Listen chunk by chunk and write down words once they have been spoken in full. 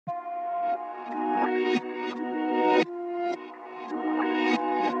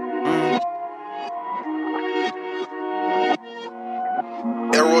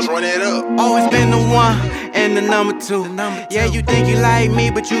Run it up. Always been the one and the number two. Yeah, you think you like me,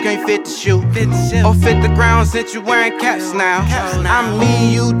 but you can't fit the shoe. Or fit the ground since you wearing caps now. I'm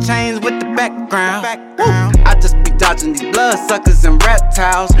me, you chains with the background. I just be dodging these bloodsuckers and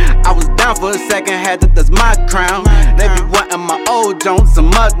reptiles. I was down for a second, had to dust my crown. They be wanting my old Jones,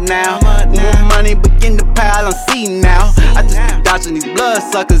 I'm up now. More money begin to pile, I'm see now. I just be dodging these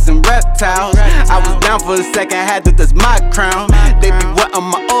bloodsuckers and reptiles. I was down for a second, had to dust my crown. They be wanting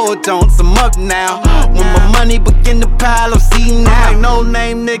my old Jones, I'm up now. When my money begin to pile, I'm see now. I'm like no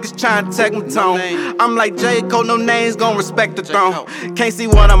name niggas trying to take my tone. I'm like J. Cole, no names gon' respect the throne. Can't see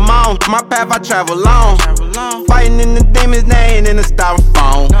what I'm on, my path I travel long. Fighting in the demons, they ain't in the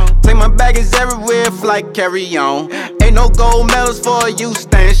styrofoam. Take my baggage everywhere, flight carry on. Ain't no gold medals for you,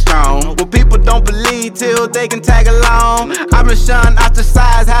 staying strong. But people don't believe till they can tag along. I've been shunned,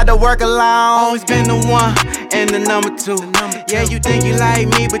 ostracized, had to work alone. Always been the one and the number two. Yeah, you think you like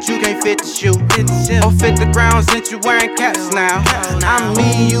me, but you can't fit the shoe. Or fit the ground since you wearing caps now. I'm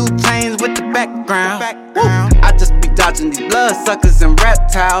me, you chains with the background. I just be dodging these bloodsuckers and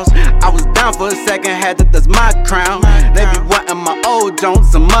reptiles. I was down for a second, had to dust my crown. They be wanting my old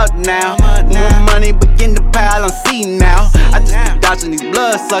Jones, I'm up now. More money begin to pile, I'm see now. I just be dodging these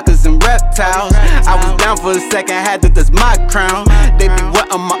bloodsuckers and reptiles. I was down for a second, had to dust my crown. They be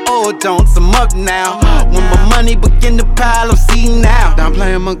wanting my old Jones, I'm up now. When my money begin to pile, I'm see now. I'm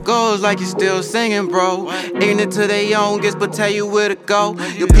playing my goals like you still singing, bro. Ignorant to their own gifts, but tell you where to go.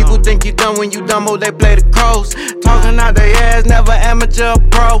 Your people think you dumb when you dumb, oh, they play the crows. Talking out their ass, never amateur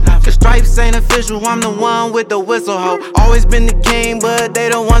pro. The stripes ain't official, I'm the one with the whistle, ho. Always been the king, but they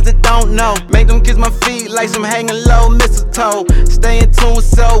the ones that don't know. Make them kiss my feet like some hanging low mistletoe. Stay in tune with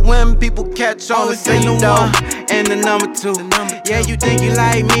so when people catch on the say you know. And the number two. Yeah, you think you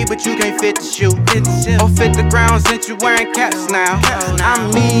like me, but you can't fit the shoe. Or fit the ground since you wearing caps now.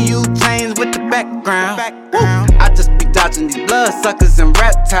 I'm me, you chains with the background. I just be dodging these bloodsuckers and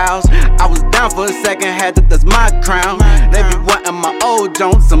reptiles. I was down for a second, had to dust my crown. They be wanting my old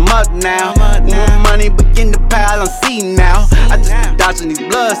Jones, I'm up now. More money begin to pile, I'm see now. I just be dodging these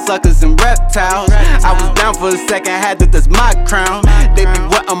bloodsuckers and reptiles. I was down for a second, had to dust my crown. They be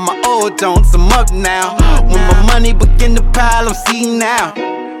wanting my old Jones, I'm up now. When my money begin to pile, I'm see now.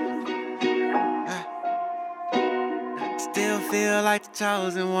 Still feel like the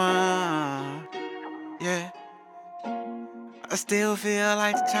chosen one. Yeah, I still feel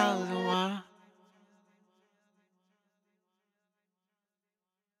like the chosen one.